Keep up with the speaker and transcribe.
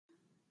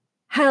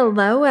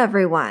Hello,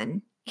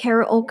 everyone.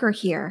 Kara Olker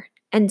here,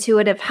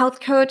 intuitive health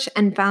coach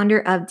and founder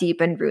of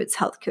Deepened Roots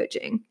Health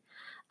Coaching.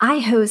 I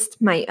host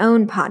my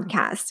own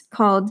podcast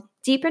called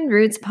Deepened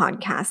Roots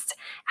Podcast,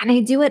 and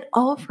I do it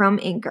all from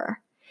Anchor.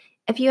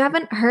 If you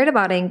haven't heard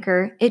about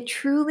Anchor, it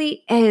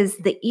truly is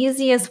the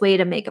easiest way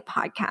to make a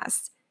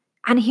podcast.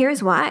 And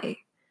here's why.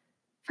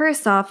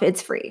 First off,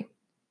 it's free.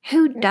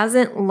 Who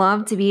doesn't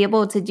love to be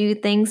able to do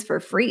things for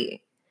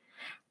free?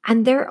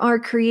 And there are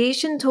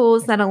creation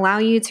tools that allow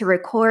you to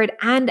record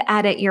and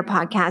edit your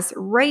podcast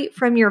right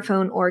from your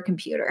phone or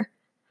computer.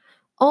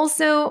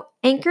 Also,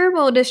 Anchor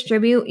will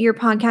distribute your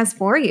podcast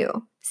for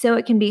you, so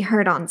it can be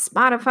heard on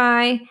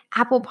Spotify,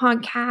 Apple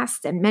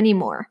Podcasts, and many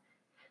more.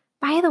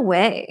 By the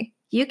way,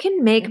 you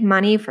can make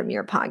money from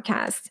your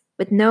podcast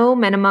with no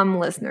minimum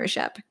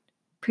listenership.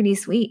 Pretty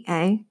sweet,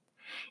 eh?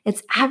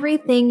 It's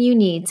everything you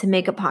need to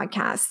make a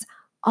podcast,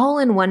 all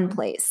in one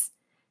place.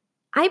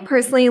 I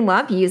personally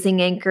love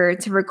using Anchor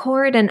to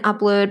record and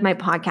upload my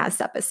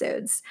podcast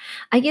episodes.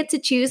 I get to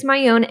choose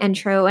my own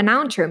intro and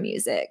outro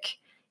music.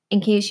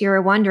 In case you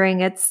were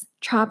wondering, it's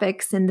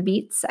Tropics in the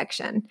Beats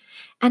section.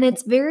 And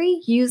it's very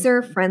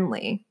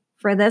user-friendly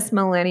for this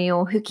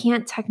millennial who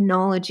can't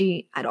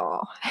technology at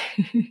all.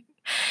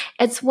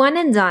 It's one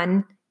and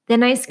done.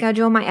 Then I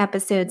schedule my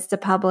episodes to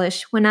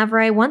publish whenever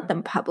I want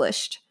them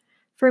published.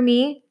 For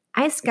me,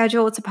 I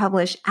schedule to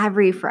publish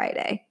every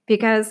Friday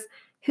because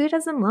who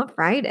doesn't love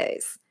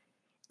Fridays?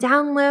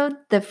 Download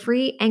the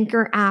free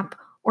Anchor app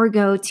or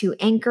go to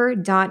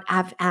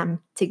anchor.fm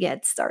to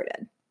get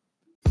started.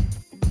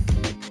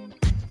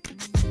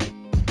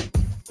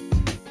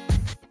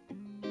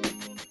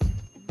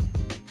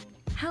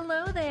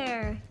 Hello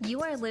there.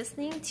 You are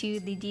listening to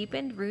the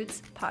Deepened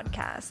Roots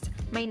podcast.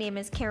 My name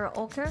is Kara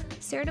Olker,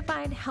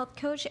 certified health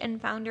coach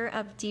and founder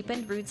of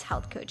Deepened Roots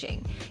Health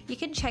Coaching. You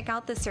can check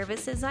out the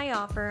services I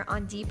offer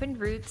on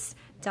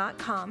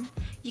deepenedroots.com.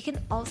 You can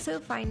also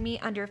find me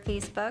under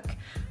Facebook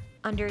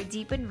under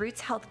Deepened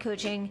Roots Health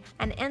Coaching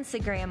and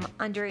Instagram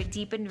under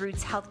Deepened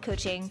Roots Health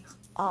Coaching,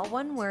 all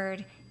one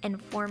word,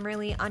 and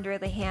formerly under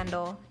the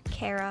handle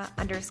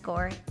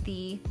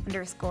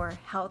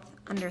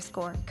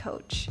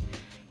Kara_the_health_coach.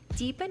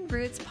 Deepened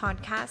Roots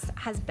podcast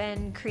has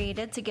been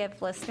created to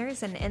give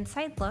listeners an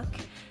inside look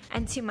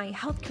into my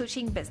health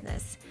coaching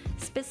business,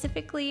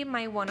 specifically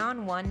my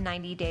one-on-one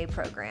 90-day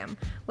program,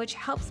 which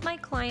helps my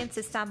clients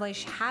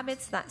establish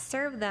habits that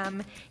serve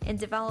them in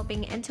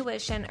developing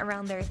intuition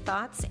around their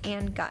thoughts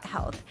and gut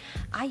health.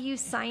 I use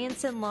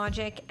science and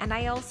logic, and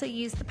I also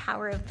use the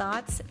power of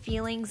thoughts,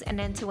 feelings, and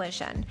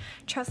intuition.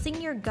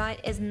 Trusting your gut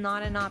is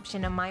not an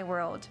option in my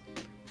world.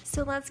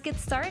 So let's get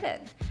started.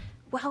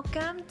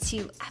 Welcome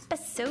to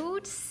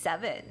episode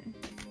 7.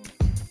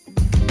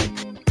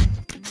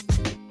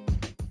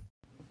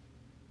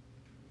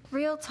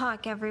 Real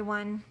talk,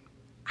 everyone.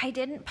 I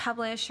didn't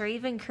publish or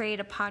even create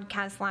a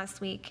podcast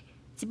last week.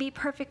 To be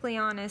perfectly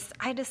honest,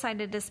 I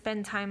decided to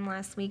spend time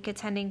last week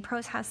attending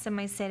protests in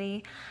my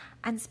city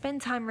and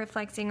spend time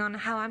reflecting on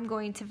how I'm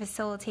going to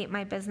facilitate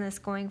my business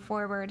going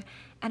forward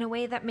in a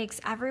way that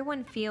makes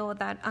everyone feel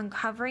that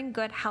uncovering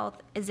good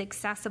health is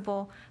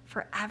accessible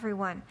for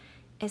everyone,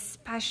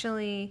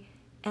 especially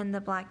in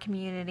the Black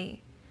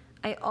community.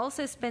 I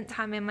also spent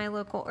time in my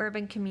local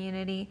urban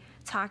community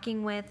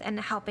talking with and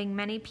helping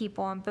many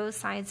people on both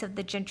sides of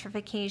the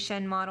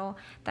gentrification model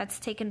that's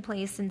taken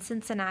place in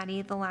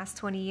Cincinnati the last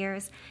 20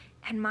 years,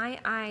 and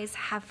my eyes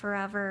have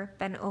forever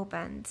been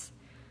opened.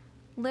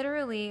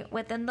 Literally,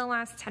 within the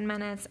last 10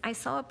 minutes, I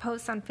saw a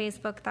post on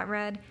Facebook that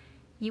read,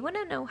 "You want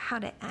to know how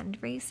to end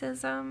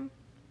racism?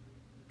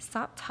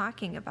 Stop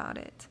talking about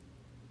it."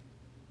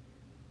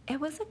 It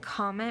was a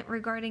comment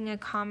regarding a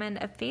comment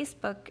a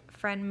Facebook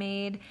friend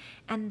made,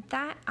 and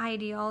that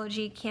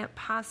ideology can't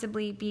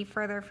possibly be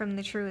further from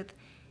the truth.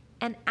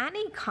 In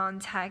any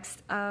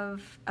context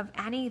of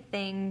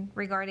anything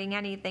regarding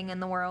anything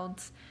in the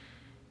world,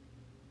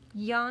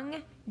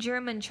 young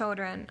German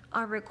children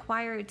are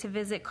required to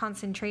visit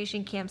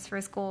concentration camps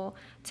for school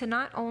to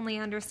not only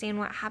understand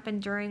what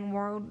happened during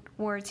World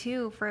War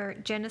II for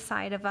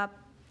genocide of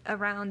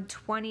around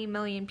 20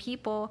 million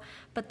people,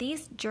 but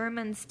these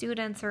German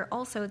students are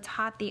also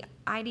taught the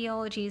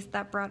ideologies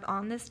that brought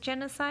on this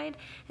genocide,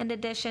 in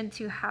addition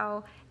to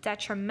how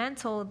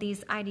detrimental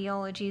these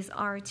ideologies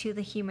are to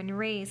the human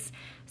race,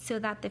 so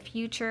that the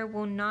future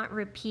will not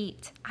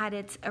repeat at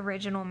its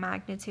original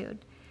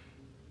magnitude.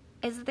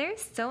 Is there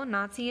still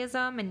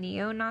Nazism and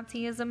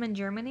neo-Nazism in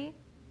Germany?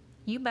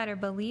 You better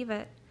believe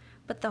it.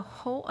 But the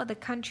whole of the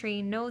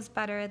country knows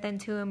better than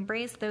to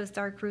embrace those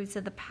dark roots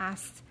of the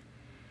past.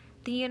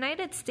 The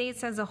United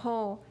States as a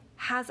whole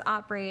has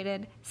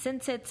operated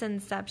since its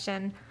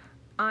inception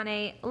on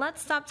a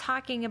let's stop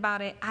talking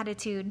about it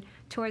attitude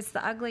towards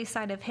the ugly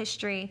side of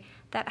history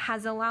that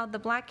has allowed the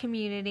Black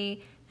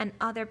community and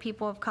other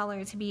people of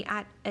color to be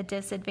at a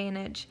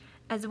disadvantage,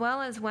 as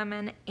well as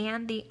women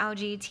and the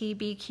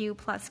LGBTQ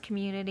plus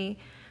community.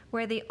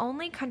 We're the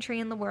only country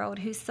in the world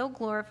who still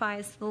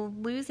glorifies the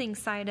losing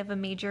side of a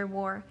major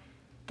war,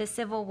 the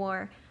Civil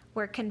War,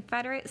 where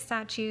Confederate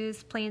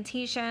statues,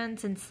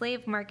 plantations, and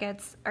slave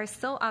markets are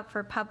still up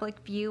for public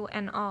view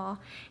and all.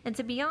 And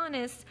to be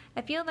honest,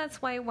 I feel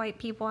that's why white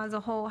people as a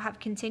whole have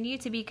continued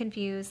to be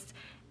confused,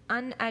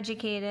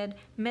 uneducated,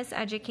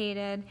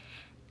 miseducated,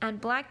 and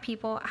black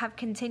people have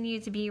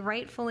continued to be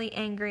rightfully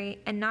angry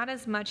and not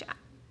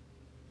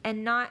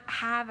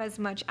have as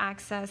much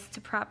access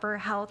to proper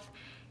health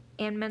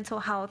and mental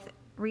health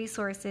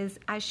resources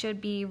as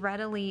should be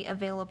readily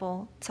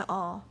available to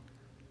all.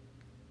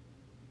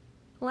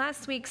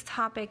 Last week's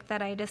topic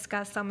that I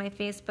discussed on my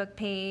Facebook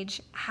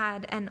page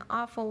had an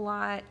awful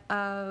lot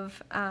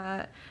of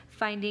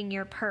finding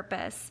your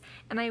purpose,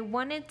 and I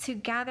wanted to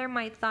gather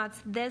my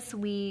thoughts this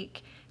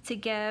week to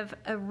give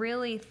a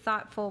really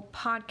thoughtful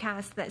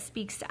podcast that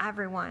speaks to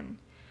everyone.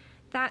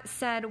 That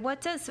said, what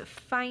does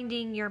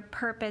finding your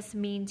purpose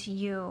mean to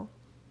you?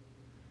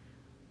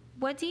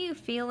 What do you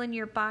feel in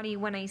your body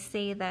when I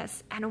say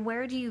this, and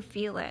where do you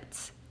feel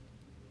it?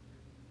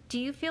 Do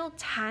you feel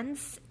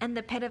tense in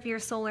the pit of your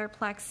solar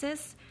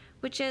plexus,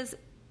 which is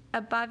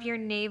above your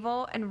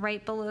navel and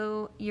right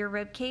below your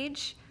rib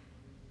cage?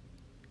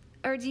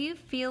 Or do you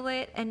feel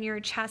it in your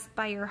chest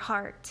by your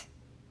heart?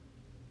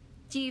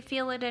 Do you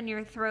feel it in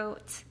your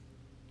throat?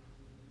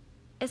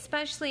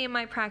 Especially in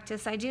my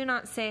practice, I do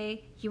not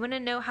say, you want to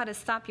know how to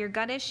stop your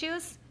gut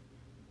issues?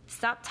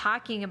 Stop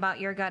talking about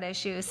your gut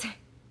issues.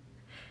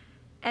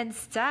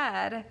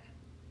 Instead,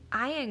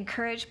 I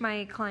encourage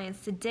my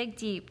clients to dig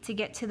deep to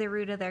get to the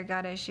root of their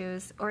gut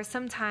issues, or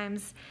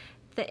sometimes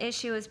the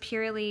issue is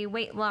purely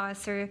weight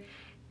loss or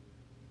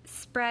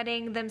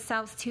spreading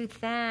themselves too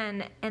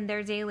thin in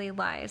their daily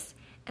lives.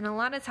 And a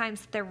lot of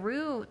times the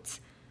root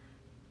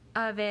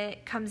of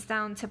it comes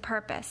down to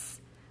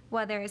purpose,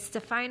 whether it's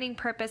defining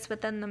purpose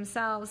within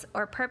themselves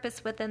or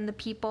purpose within the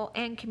people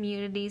and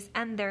communities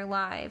and their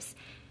lives.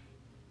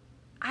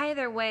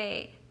 Either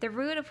way, the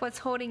root of what's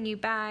holding you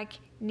back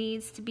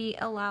needs to be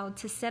allowed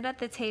to sit at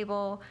the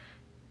table,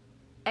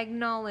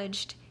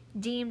 acknowledged,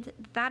 deemed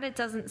that it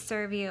doesn't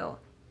serve you,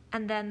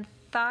 and then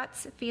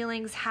thoughts,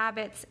 feelings,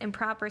 habits, and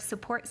proper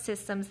support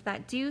systems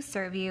that do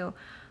serve you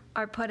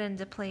are put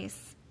into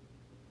place.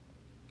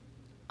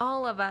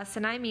 All of us,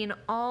 and I mean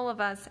all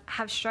of us,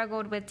 have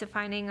struggled with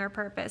defining our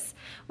purpose.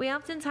 We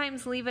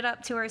oftentimes leave it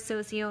up to our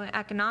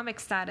socioeconomic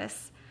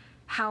status,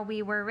 how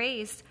we were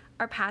raised,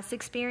 our past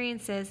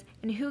experiences,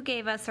 and who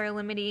gave us our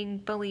limiting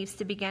beliefs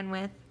to begin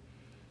with.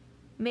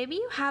 Maybe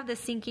you have the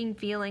sinking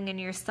feeling in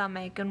your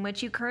stomach in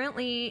which you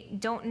currently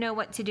don't know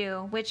what to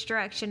do, which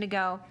direction to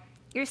go.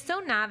 You're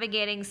still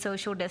navigating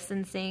social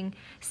distancing,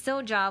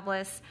 still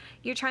jobless.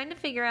 You're trying to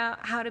figure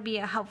out how to be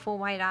a helpful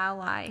white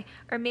ally.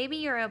 Or maybe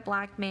you're a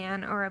black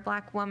man or a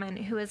black woman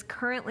who is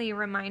currently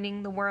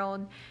reminding the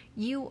world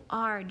you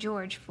are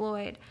George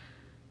Floyd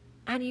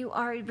and you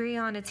are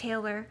Breonna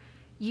Taylor.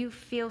 You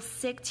feel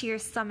sick to your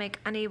stomach,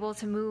 unable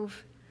to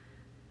move.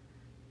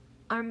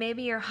 Or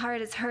maybe your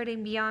heart is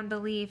hurting beyond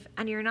belief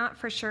and you're not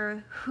for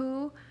sure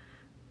who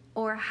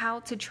or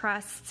how to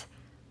trust,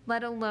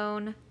 let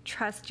alone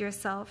trust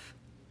yourself.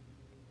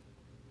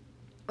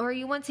 Or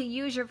you want to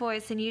use your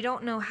voice and you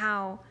don't know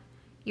how.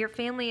 Your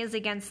family is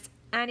against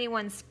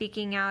anyone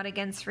speaking out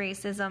against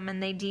racism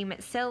and they deem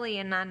it silly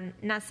and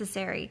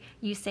unnecessary.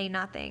 You say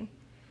nothing.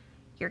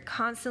 You're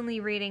constantly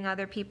reading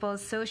other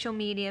people's social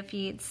media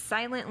feeds,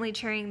 silently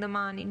cheering them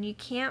on, and you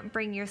can't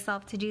bring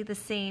yourself to do the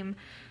same,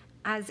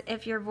 as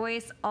if your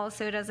voice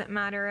also doesn't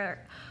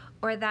matter,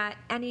 or that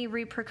any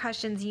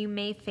repercussions you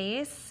may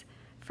face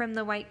from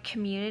the white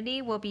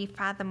community will be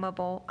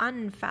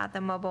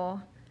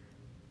unfathomable.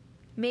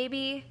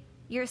 Maybe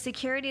your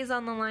security is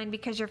on the line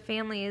because your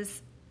family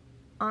is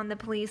on the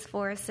police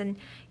force and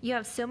you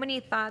have so many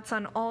thoughts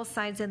on all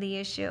sides of the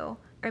issue.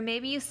 Or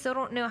maybe you still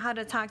don't know how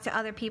to talk to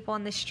other people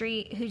on the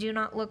street who do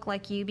not look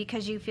like you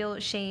because you feel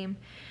shame.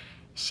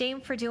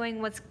 Shame for doing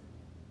what's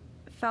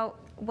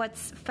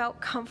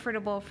felt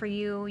comfortable for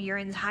you your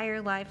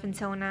entire life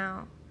until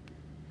now.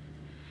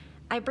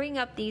 I bring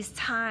up these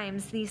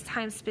times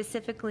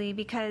specifically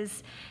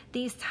because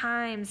these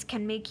times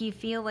can make you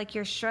feel like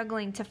you're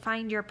struggling to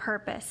find your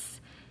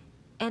purpose,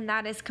 and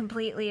that is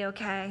completely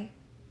okay.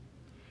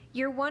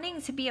 You're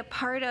wanting to be a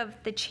part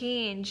of the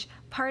change,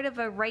 part of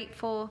a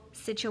rightful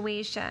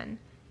situation.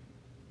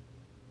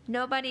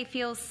 Nobody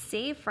feels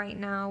safe right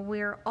now.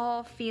 We're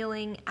all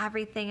feeling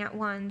everything at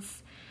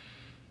once.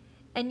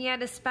 And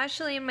yet,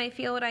 especially in my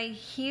field, I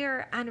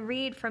hear and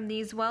read from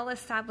these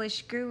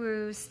well-established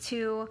gurus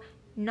to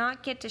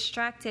not get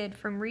distracted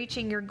from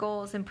reaching your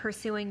goals and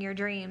pursuing your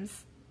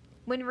dreams.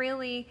 When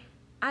really,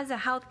 as a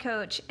health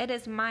coach, it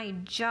is my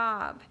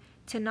job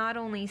to not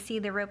only see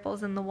the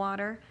ripples in the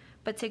water,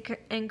 but to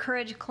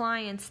encourage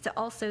clients to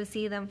also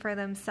see them for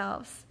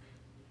themselves.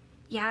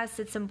 Yes,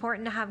 it's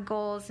important to have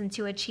goals and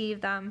to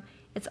achieve them.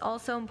 It's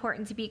also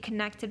important to be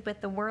connected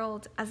with the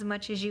world as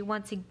much as you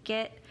want to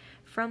get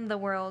from the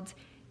world.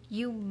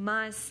 You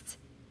must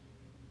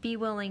be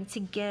willing to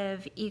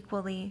give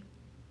equally.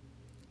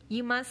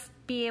 You must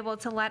be able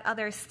to let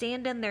others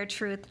stand in their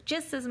truth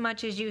just as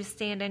much as you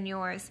stand in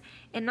yours,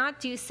 and not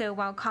do so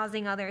while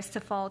causing others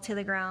to fall to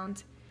the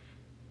ground.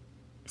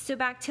 So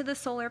back to the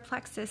solar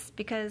plexus,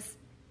 because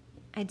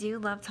I do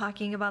love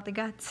talking about the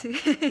guts.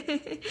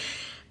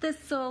 The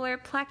solar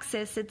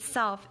plexus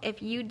itself, if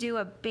you do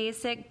a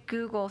basic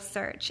Google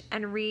search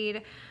and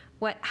read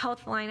what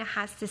Healthline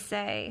has to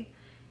say,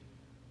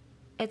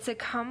 it's a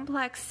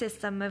complex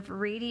system of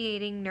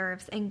radiating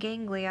nerves and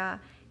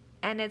ganglia,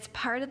 and it's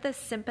part of the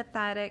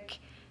sympathetic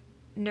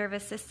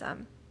nervous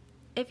system.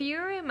 If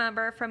you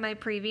remember from my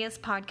previous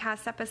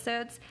podcast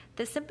episodes,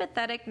 the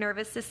sympathetic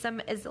nervous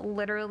system is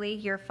literally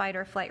your fight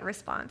or flight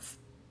response.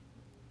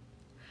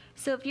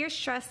 So if you're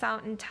stressed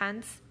out and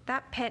tense,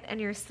 that pit in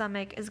your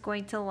stomach is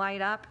going to light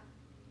up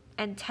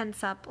and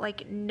tense up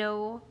like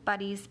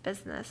nobody's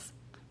business.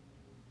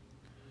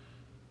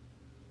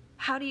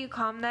 How do you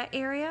calm that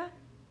area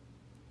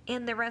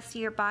and the rest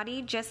of your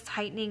body just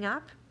tightening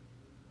up?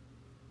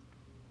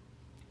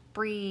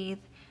 Breathe.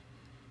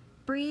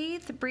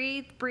 Breathe,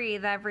 breathe,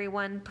 breathe,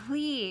 everyone.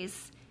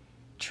 Please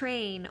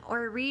train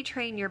or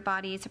retrain your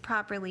body to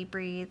properly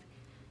breathe.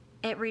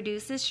 It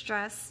reduces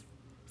stress,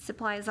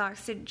 supplies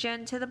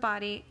oxygen to the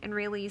body, and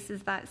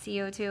releases that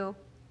CO2.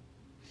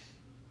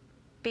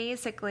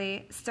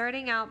 Basically,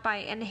 starting out by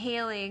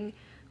inhaling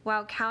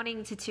while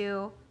counting to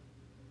 2,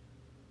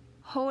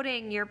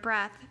 holding your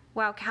breath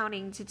while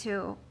counting to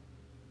 2,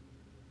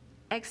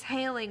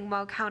 exhaling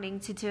while counting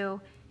to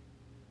 2,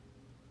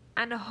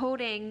 and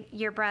holding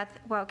your breath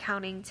while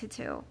counting to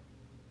 2.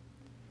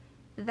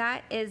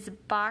 That is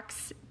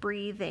box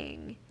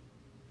breathing.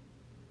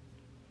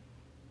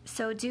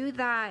 So do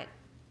that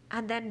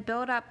and then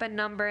build up a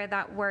number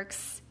that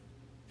works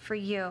for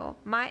you.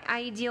 My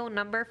ideal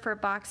number for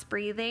box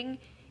breathing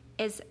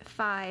is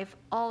 5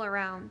 all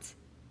around.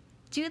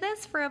 Do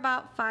this for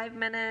about 5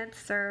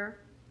 minutes or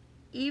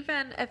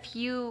even a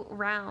few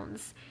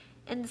rounds,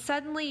 and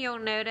suddenly you'll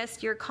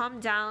notice you're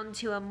calmed down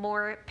to a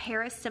more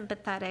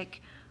parasympathetic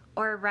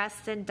or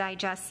rest and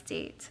digest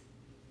state.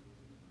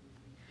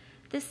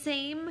 The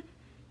same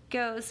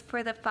goes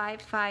for the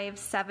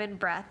 5-5-7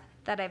 breath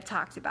that I've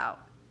talked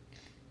about.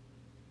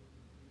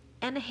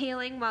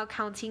 Inhaling while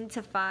counting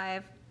to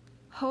 5,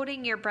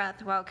 holding your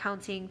breath while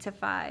counting to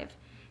 5,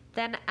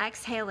 then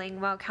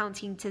exhaling while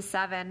counting to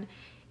 7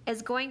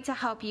 is going to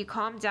help you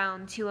calm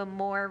down to a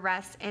more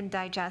rest and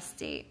digest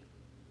state.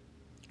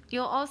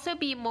 You'll also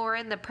be more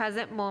in the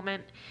present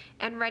moment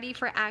and ready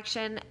for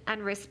action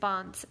and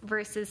response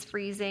versus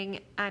freezing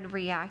and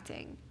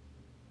reacting.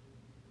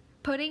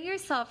 Putting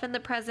yourself in the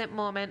present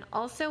moment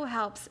also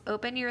helps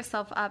open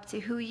yourself up to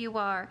who you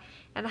are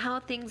and how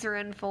things are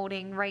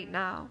unfolding right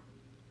now.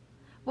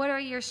 What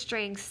are your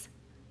strengths?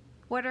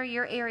 What are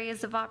your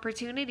areas of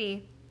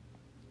opportunity?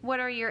 What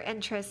are your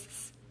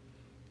interests?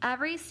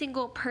 Every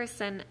single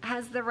person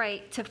has the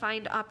right to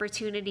find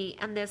opportunity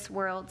in this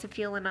world to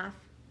feel enough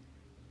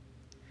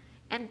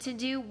and to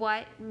do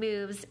what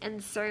moves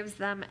and serves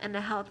them in a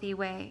healthy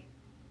way.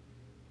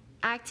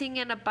 Acting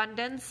in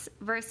abundance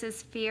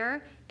versus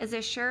fear is a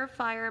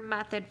surefire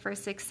method for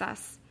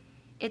success.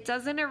 It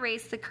doesn't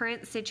erase the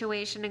current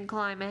situation and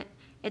climate.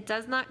 It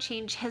does not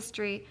change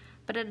history,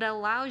 but it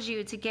allows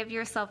you to give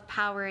yourself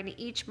power in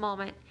each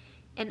moment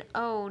and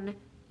own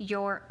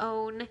your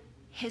own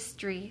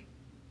history.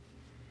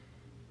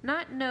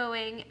 Not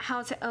knowing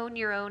how to own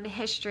your own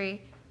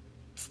history,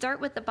 start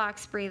with the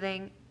box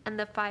breathing and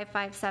the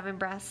 5-5-7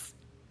 breaths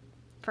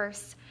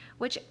first,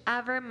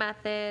 whichever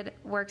method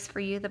works for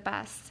you the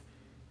best.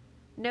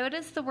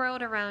 Notice the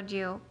world around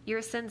you,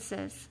 your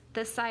senses,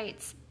 the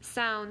sights,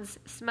 sounds,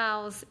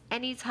 smells,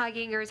 any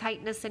tugging or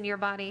tightness in your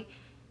body.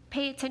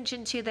 Pay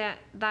attention to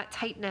that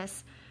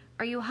tightness.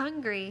 Are you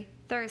hungry,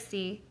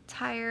 thirsty,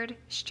 tired,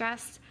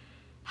 stressed?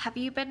 Have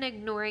you been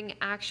ignoring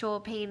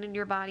actual pain in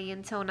your body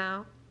until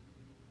now?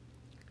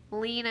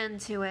 Lean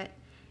into it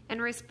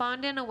and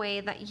respond in a way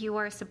that you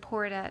are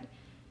supported.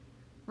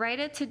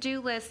 Write a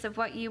to-do list of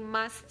what you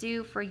must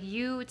do for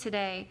you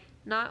today,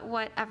 not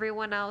what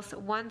everyone else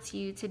wants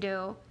you to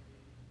do.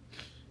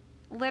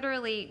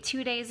 Literally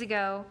 2 days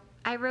ago,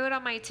 I wrote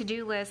on my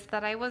to-do list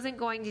that I wasn't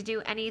going to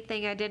do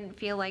anything I didn't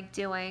feel like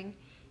doing,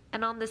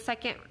 and on the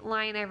second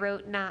line I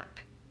wrote nap.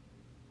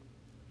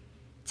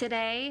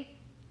 Today,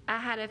 I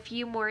had a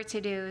few more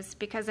to-dos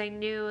because I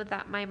knew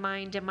that my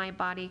mind and my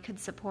body could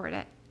support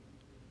it.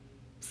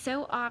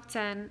 So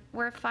often,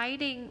 we're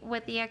fighting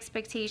with the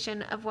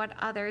expectation of what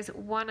others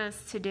want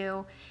us to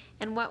do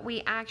and what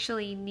we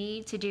actually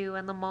need to do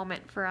in the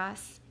moment for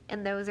us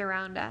and those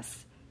around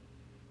us.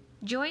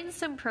 Join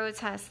some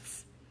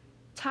protests.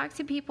 Talk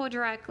to people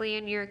directly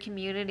in your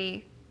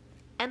community.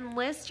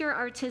 Enlist your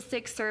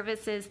artistic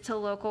services to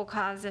local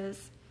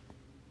causes.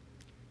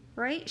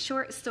 Write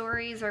short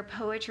stories or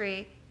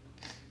poetry.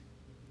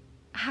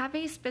 Have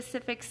a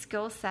specific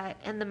skill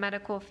set in the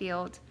medical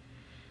field.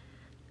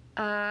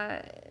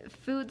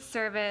 Food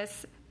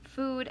service,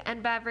 food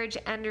and beverage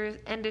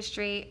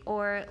industry,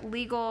 or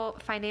legal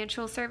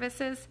financial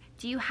services.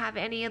 Do you have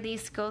any of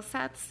these skill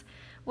sets?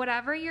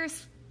 Whatever your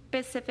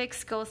specific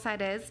skill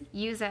set is,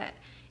 use it.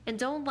 And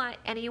don't let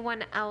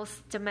anyone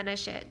else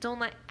diminish it. Don't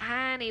let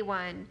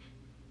anyone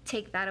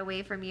take that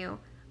away from you.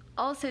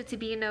 Also, to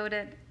be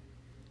noted,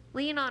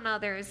 Lean on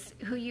others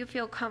who you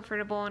feel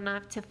comfortable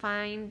enough to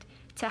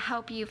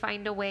help you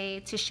find a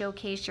way to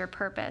showcase your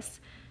purpose,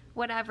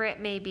 whatever it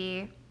may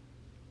be.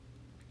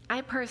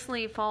 I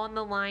personally fall in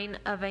the line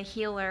of a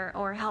healer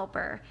or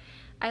helper.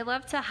 I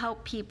love to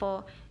help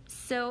people,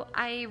 so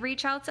I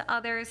reach out to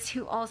others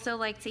who also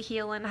like to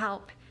heal and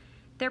help.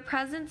 Their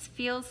presence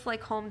feels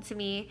like home to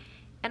me,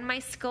 and my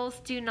skills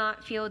do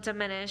not feel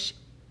diminished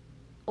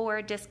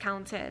or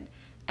discounted.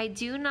 I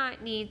do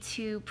not need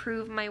to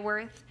prove my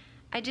worth.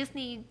 I just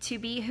need to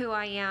be who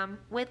I am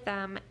with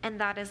them, and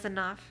that is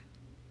enough.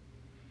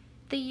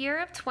 The year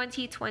of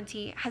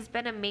 2020 has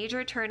been a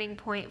major turning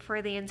point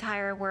for the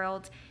entire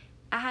world.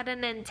 I had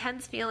an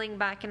intense feeling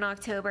back in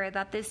October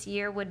that this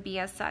year would be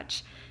as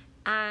such,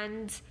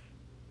 and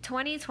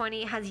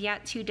 2020 has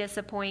yet to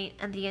disappoint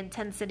in the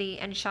intensity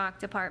and shock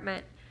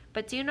department.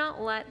 But do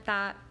not let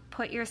that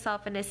put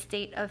yourself in a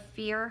state of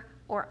fear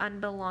or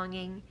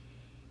unbelonging.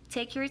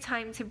 Take your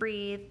time to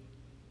breathe.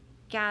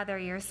 Gather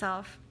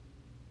yourself.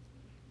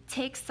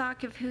 Take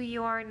stock of who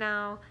you are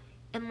now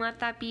and let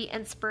that be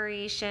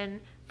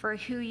inspiration for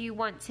who you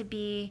want to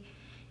be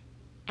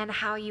and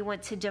how you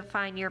want to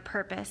define your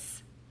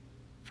purpose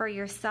for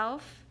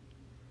yourself,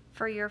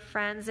 for your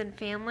friends and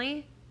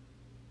family,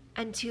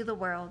 and to the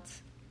world.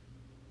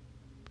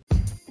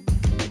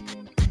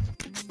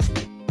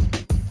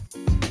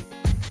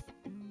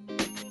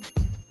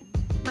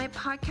 My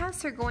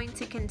podcasts are going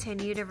to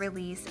continue to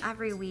release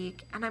every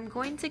week, and I'm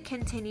going to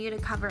continue to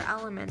cover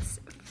elements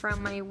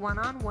from my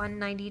one-on-one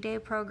 90-day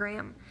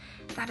program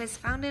that is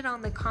founded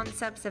on the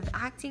concepts of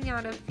acting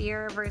out of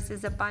fear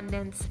versus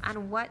abundance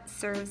and what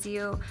serves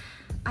you.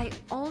 I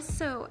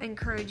also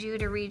encourage you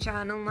to reach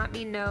out and let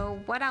me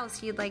know what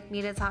else you'd like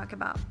me to talk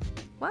about.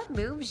 What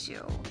moves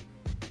you?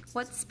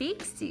 What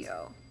speaks to you?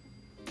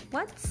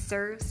 What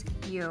serves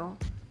you?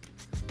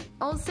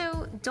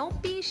 Also,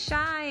 don't be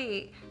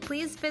shy.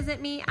 Please visit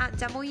me at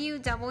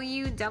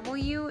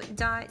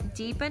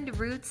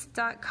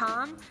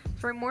www.deepenedroots.com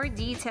for more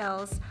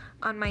details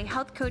on my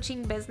health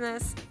coaching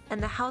business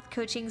and the health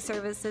coaching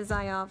services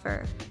I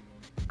offer.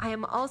 I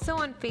am also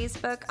on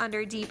Facebook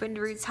under Deepened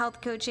Roots Health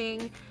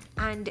Coaching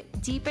and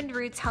Deepened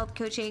Roots Health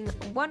Coaching,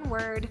 one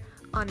word,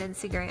 on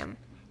Instagram.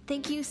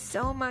 Thank you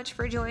so much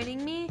for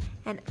joining me,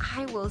 and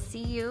I will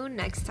see you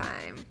next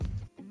time.